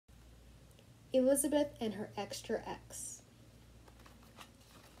Elizabeth and her extra X.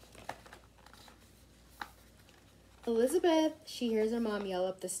 Elizabeth, she hears her mom yell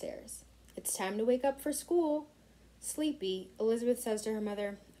up the stairs. It's time to wake up for school. Sleepy, Elizabeth says to her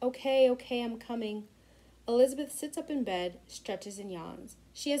mother, Okay, I'm coming. Elizabeth sits up in bed, stretches and yawns.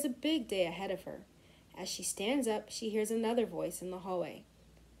 She has a big day ahead of her. As she stands up, she hears another voice in the hallway.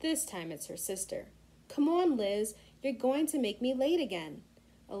 This time it's her sister. Come on, Liz, you're going to make me late again.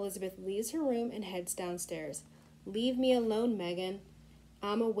 Elizabeth leaves her room and heads downstairs. Leave me alone, Megan.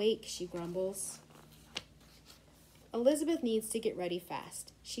 I'm awake, she grumbles. Elizabeth needs to get ready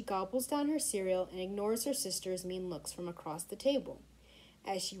fast. She gobbles down her cereal and ignores her sister's mean looks from across the table.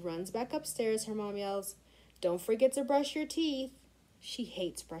 As she runs back upstairs, her mom yells, Don't forget to brush your teeth. She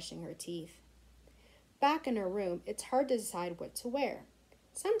hates brushing her teeth. Back in her room, it's hard to decide what to wear.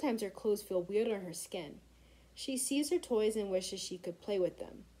 Sometimes her clothes feel weird on her skin. She sees her toys and wishes she could play with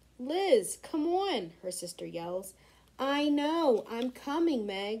them. Liz, come on, her sister yells. I know, I'm coming,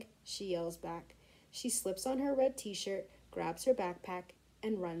 Meg, she yells back. She slips on her red t-shirt, grabs her backpack,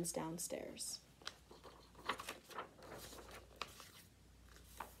 and runs downstairs.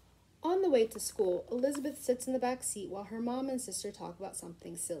 On the way to school, Elizabeth sits in the back seat while her mom and sister talk about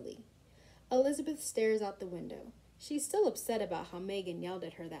something silly. Elizabeth stares out the window. She's still upset about how Megan yelled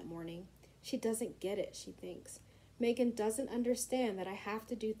at her that morning. She doesn't get it, she thinks. Megan doesn't understand that I have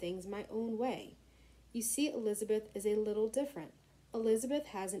to do things my own way. You see, Elizabeth is a little different. Elizabeth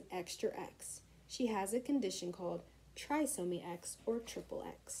has an extra X. She has a condition called trisomy X or triple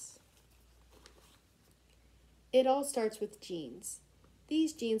X. It all starts with genes.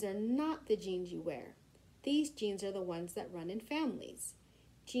 These genes are not the genes you wear. These genes are the ones that run in families.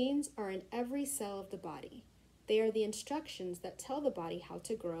 Genes are in every cell of the body. They are the instructions that tell the body how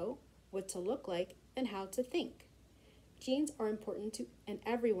to grow, what to look like, and how to think. Genes are important and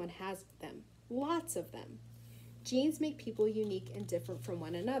everyone has them, lots of them. Genes make people unique and different from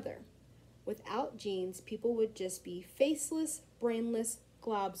one another. Without genes, people would just be faceless, brainless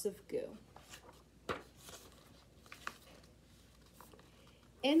globs of goo.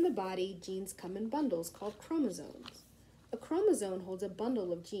 In the body, genes come in bundles called chromosomes. A chromosome holds a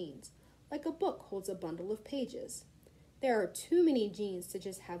bundle of genes, like a book holds a bundle of pages. There are too many genes to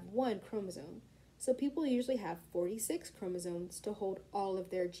just have one chromosome, so people usually have 46 chromosomes to hold all of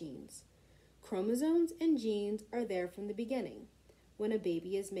their genes. Chromosomes and genes are there from the beginning, when a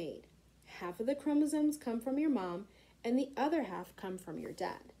baby is made. Half of the chromosomes come from your mom, and the other half come from your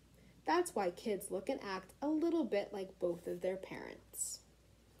dad. That's why kids look and act a little bit like both of their parents.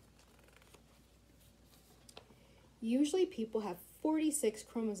 Usually people have 46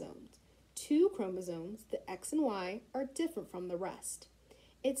 chromosomes. 2 chromosomes, the X and Y, are different from the rest.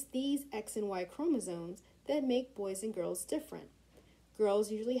 It's these X and Y chromosomes that make boys and girls different.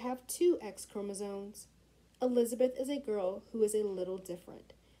 Girls usually have 2 X chromosomes. Elizabeth is a girl who is a little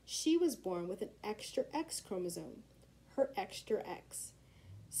different. She was born with an extra X chromosome, her extra X.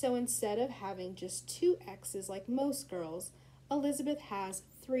 So instead of having just 2 X's like most girls, Elizabeth has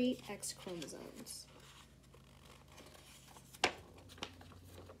 3 X chromosomes.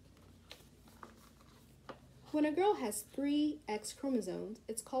 When a girl has 3 X chromosomes,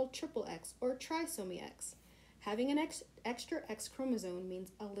 it's called triple X or trisomy X. Having an extra X chromosome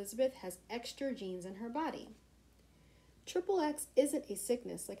means Elizabeth has extra genes in her body. Triple X isn't a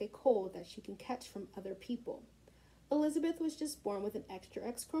sickness like a cold that she can catch from other people. Elizabeth was just born with an extra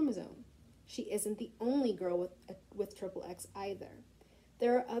X chromosome. She isn't the only girl with triple X either.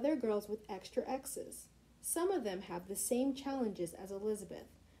 There are other girls with extra X's. Some of them have the same challenges as Elizabeth,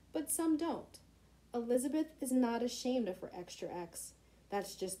 but some don't. Elizabeth is not ashamed of her extra X.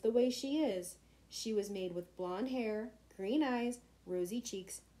 That's just the way she is. She was made with blonde hair, green eyes, rosy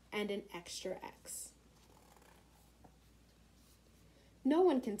cheeks, and an extra X. No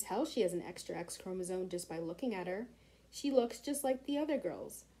one can tell she has an extra X chromosome just by looking at her. She looks just like the other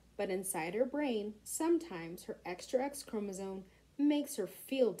girls, but inside her brain, sometimes her extra X chromosome makes her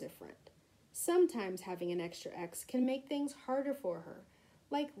feel different. Sometimes having an extra X can make things harder for her,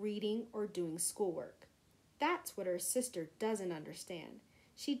 like reading or doing schoolwork. That's what her sister doesn't understand.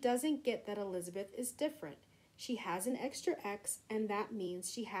 She doesn't get that Elizabeth is different. She has an extra X, and that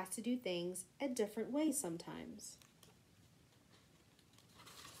means she has to do things a different way sometimes.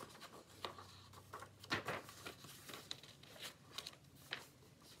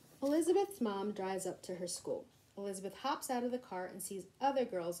 Elizabeth's mom drives up to her school. Elizabeth hops out of the car and sees other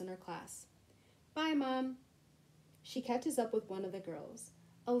girls in her class. Bye, Mom. She catches up with one of the girls.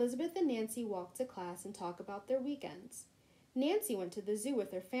 Elizabeth and Nancy walk to class and talk about their weekends. Nancy went to the zoo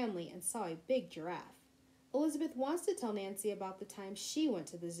with her family and saw a big giraffe. Elizabeth wants to tell Nancy about the time she went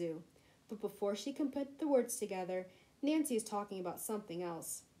to the zoo, But before she can put the words together, Nancy is talking about something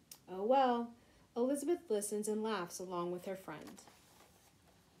else. Oh well, Elizabeth listens and laughs along with her friend.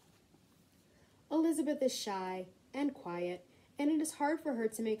 Elizabeth is shy and quiet, and it is hard for her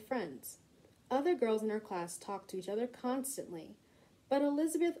to make friends. Other girls in her class talk to each other constantly, but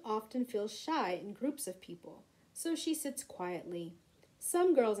Elizabeth often feels shy in groups of people, so she sits quietly.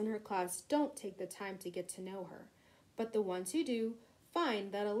 Some girls in her class don't take the time to get to know her, but the ones who do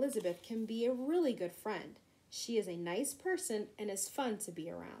find that Elizabeth can be a really good friend. She is a nice person and is fun to be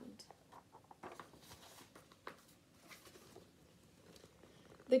around.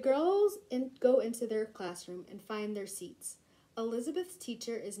 The girls go into their classroom and find their seats. Elizabeth's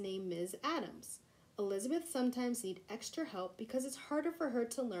teacher is named Ms. Adams. Elizabeth sometimes needs extra help because it's harder for her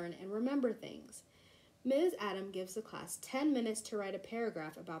to learn and remember things. Ms. Adams gives the class 10 minutes to write a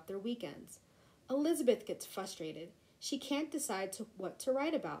paragraph about their weekends. Elizabeth gets frustrated. She can't decide what to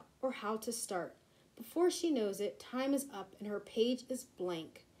write about or how to start. Before she knows it, time is up and her page is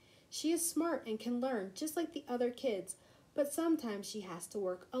blank. She is smart and can learn just like the other kids, but sometimes she has to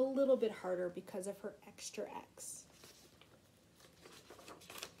work a little bit harder because of her extra X.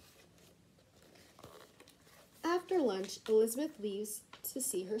 After lunch, Elizabeth leaves to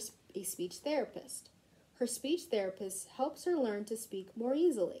see a speech therapist. Her speech therapist helps her learn to speak more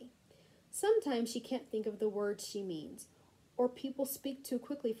easily. Sometimes she can't think of the words she means, or people speak too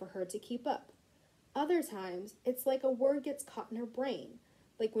quickly for her to keep up. Other times, it's like a word gets caught in her brain,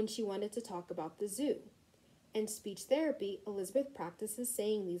 like when she wanted to talk about the zoo. In speech therapy, Elizabeth practices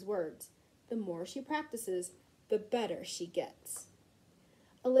saying these words. The more she practices, the better she gets.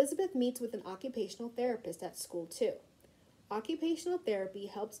 Elizabeth meets with an occupational therapist at school too. Occupational therapy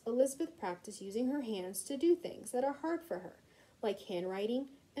helps Elizabeth practice using her hands to do things that are hard for her, like handwriting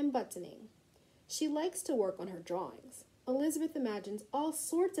and buttoning. She likes to work on her drawings. Elizabeth imagines all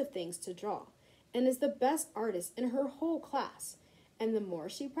sorts of things to draw and is the best artist in her whole class. And the more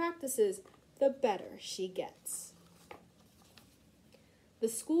she practices, the better she gets. The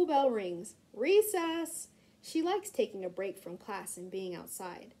school bell rings. Recess! She likes taking a break from class and being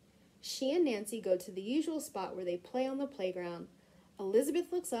outside. She and Nancy go to the usual spot where they play on the playground.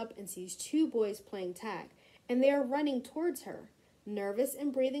 Elizabeth looks up and sees two boys playing tag, and they are running towards her. Nervous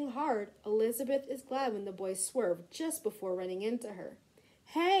and breathing hard, Elizabeth is glad when the boys swerve just before running into her.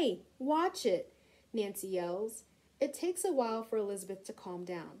 Hey, watch it, Nancy yells. It takes a while for Elizabeth to calm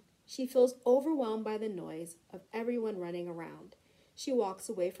down. She feels overwhelmed by the noise of everyone running around. She walks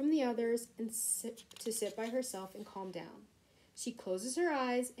away from the others and sit by herself and calm down. She closes her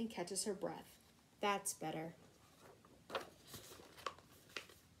eyes and catches her breath. That's better.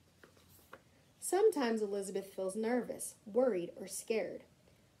 Sometimes Elizabeth feels nervous, worried, or scared.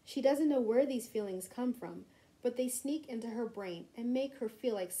 She doesn't know where these feelings come from, but they sneak into her brain and make her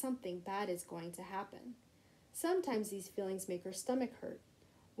feel like something bad is going to happen. Sometimes these feelings make her stomach hurt.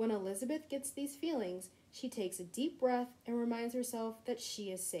 When Elizabeth gets these feelings, she takes a deep breath and reminds herself that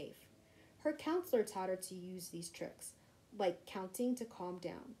she is safe. Her counselor taught her to use these tricks, like counting to calm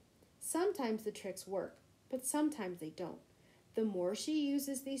down. Sometimes the tricks work, but sometimes they don't. The more she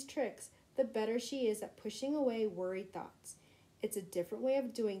uses these tricks, the better she is at pushing away worried thoughts. It's a different way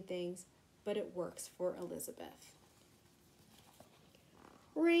of doing things, but it works for Elizabeth.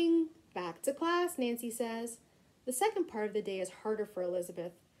 Ring! Back to class, Nancy says. The second part of the day is harder for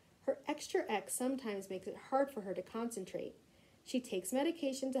Elizabeth. Her extra X sometimes makes it hard for her to concentrate. She takes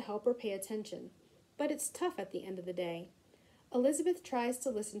medication to help her pay attention, but it's tough at the end of the day. Elizabeth tries to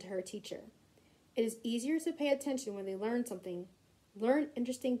listen to her teacher. It is easier to pay attention when they learn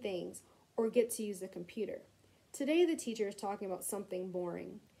interesting things, or get to use the computer. Today the teacher is talking about something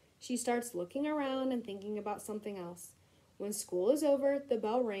boring. She starts looking around and thinking about something else. When school is over, the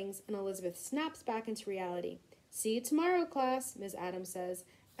bell rings and Elizabeth snaps back into reality. See you tomorrow, class, Ms. Adams says,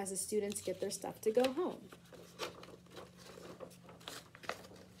 as the students get their stuff to go home.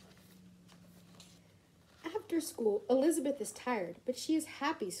 After school, Elizabeth is tired, but she is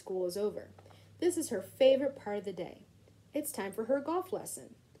happy school is over. This is her favorite part of the day. It's time for her golf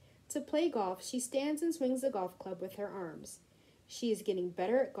lesson. To play golf, she stands and swings the golf club with her arms. She is getting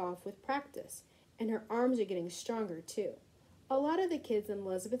better at golf with practice, and her arms are getting stronger too. A lot of the kids in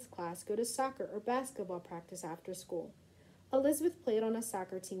Elizabeth's class go to soccer or basketball practice after school. Elizabeth played on a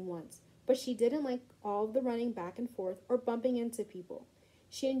soccer team once, but she didn't like all of the running back and forth or bumping into people.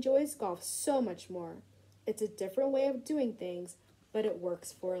 She enjoys golf so much more. It's a different way of doing things, but it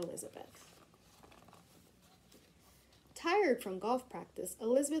works for Elizabeth. Tired from golf practice,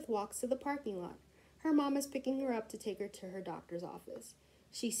 Elizabeth walks to the parking lot. Her mom is picking her up to take her to her doctor's office.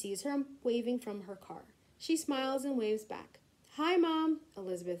 She sees her waving from her car. She smiles and waves back. Hi, Mom,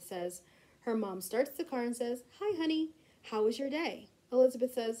 Elizabeth says. Her mom starts the car and says, "Hi, honey. How was your day?"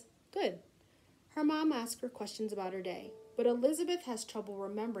 Elizabeth says, "Good." Her mom asks her questions about her day, but Elizabeth has trouble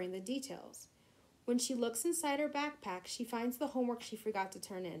remembering the details. When she looks inside her backpack, she finds the homework she forgot to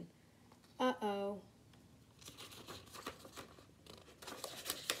turn in. Uh-oh.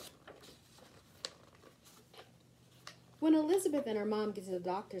 When Elizabeth and her mom get to the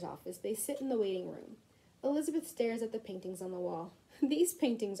doctor's office, they sit in the waiting room. Elizabeth stares at the paintings on the wall. "These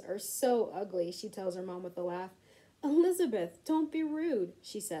paintings are so ugly," she tells her mom with a laugh. "Elizabeth, don't be rude,"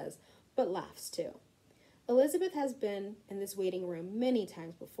 she says, but laughs too. Elizabeth has been in this waiting room many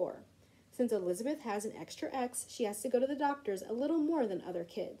times before. Since Elizabeth has an extra X, she has to go to the doctor's a little more than other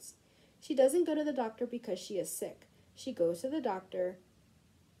kids. She doesn't go to the doctor because she is sick. She goes to the doctor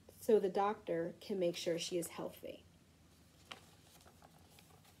so the doctor can make sure she is healthy.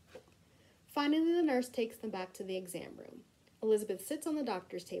 Finally, the nurse takes them back to the exam room. Elizabeth sits on the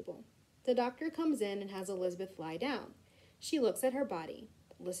doctor's table. The doctor comes in and has Elizabeth lie down. She looks at her body,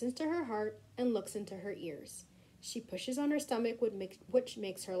 listens to her heart, and looks into her ears. She pushes on her stomach, which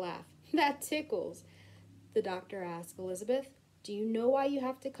makes her laugh. "That tickles." The doctor asks Elizabeth, "Do you know why you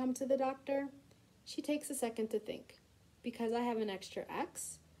have to come to the doctor?" She takes a second to think. "Because I have an extra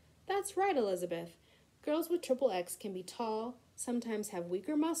X?" "That's right, Elizabeth. Girls with triple X can be tall, sometimes have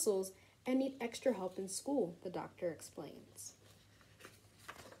weaker muscles, and need extra help in school," the doctor explains.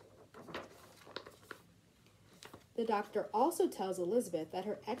 The doctor also tells Elizabeth that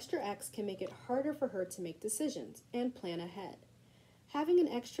her extra X can make it harder for her to make decisions and plan ahead. Having an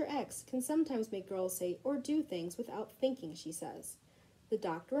extra X can sometimes make girls say or do things without thinking, she says. The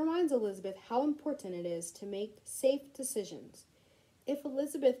doctor reminds Elizabeth how important it is to make safe decisions. If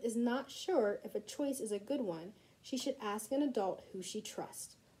Elizabeth is not sure if a choice is a good one, she should ask an adult who she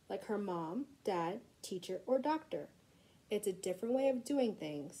trusts, like her mom, dad, teacher, or doctor. It's a different way of doing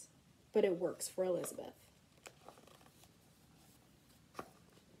things, but it works for Elizabeth.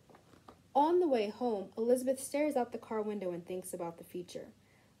 On the way home, Elizabeth stares out the car window and thinks about the future.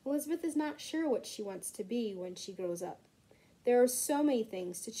 Elizabeth is not sure what she wants to be when she grows up. There are so many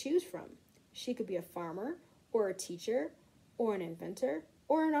things to choose from. She could be a farmer, or a teacher, or an inventor,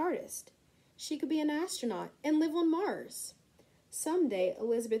 or an artist. She could be an astronaut and live on Mars. Someday,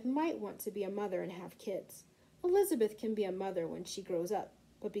 Elizabeth might want to be a mother and have kids. Elizabeth can be a mother when she grows up,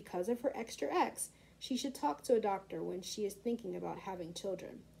 but because of her extra X, she should talk to a doctor when she is thinking about having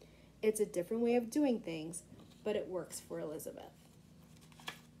children. It's a different way of doing things, but it works for Elizabeth.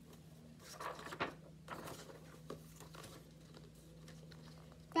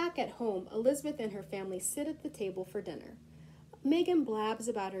 Back at home, Elizabeth and her family sit at the table for dinner. Megan blabs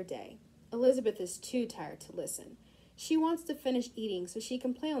about her day. Elizabeth is too tired to listen. She wants to finish eating so she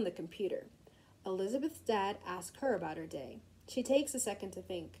can play on the computer. Elizabeth's dad asks her about her day. She takes a second to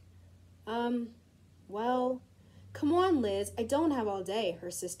think. Well, come on, Liz, I don't have all day,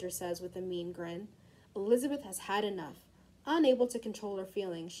 her sister says with a mean grin. Elizabeth has had enough. Unable to control her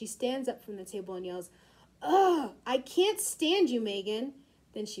feelings, she stands up from the table and yells, "Ugh, I can't stand you, Megan."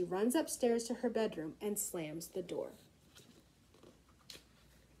 Then she runs upstairs to her bedroom and slams the door.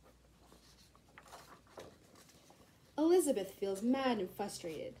 Elizabeth feels mad and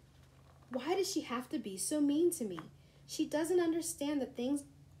frustrated. Why does she have to be so mean to me? She doesn't understand that things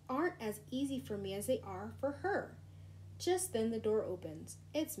aren't as easy for me as they are for her. Just then the door opens.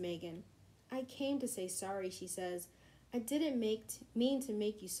 It's Megan. "I came to say sorry," she says. "I didn't mean to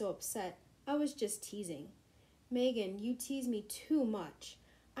make you so upset. I was just teasing." "Megan, you tease me too much.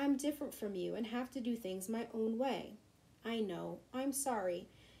 I'm different from you and have to do things my own way." "I know. I'm sorry.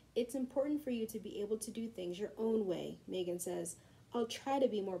 It's important for you to be able to do things your own way," Megan says. "I'll try to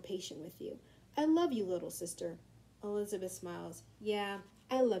be more patient with you. I love you, little sister." Elizabeth smiles. "Yeah,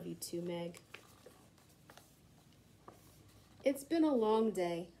 I love you too, Meg." It's been a long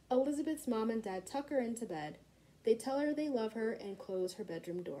day. Elizabeth's mom and dad tuck her into bed. They tell her they love her and close her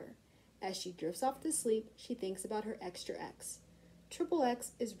bedroom door. As she drifts off to sleep, she thinks about her extra X. Triple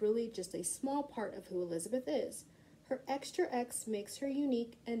X is really just a small part of who Elizabeth is. Her extra X makes her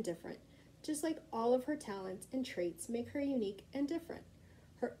unique and different, just like all of her talents and traits make her unique and different.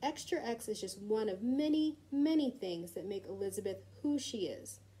 Her extra X is just one of many, many things that make Elizabeth who she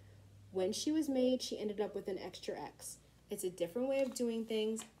is. When she was made, she ended up with an extra X. It's a different way of doing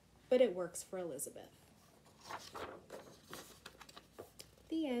things, but it works for Elizabeth.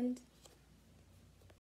 The end.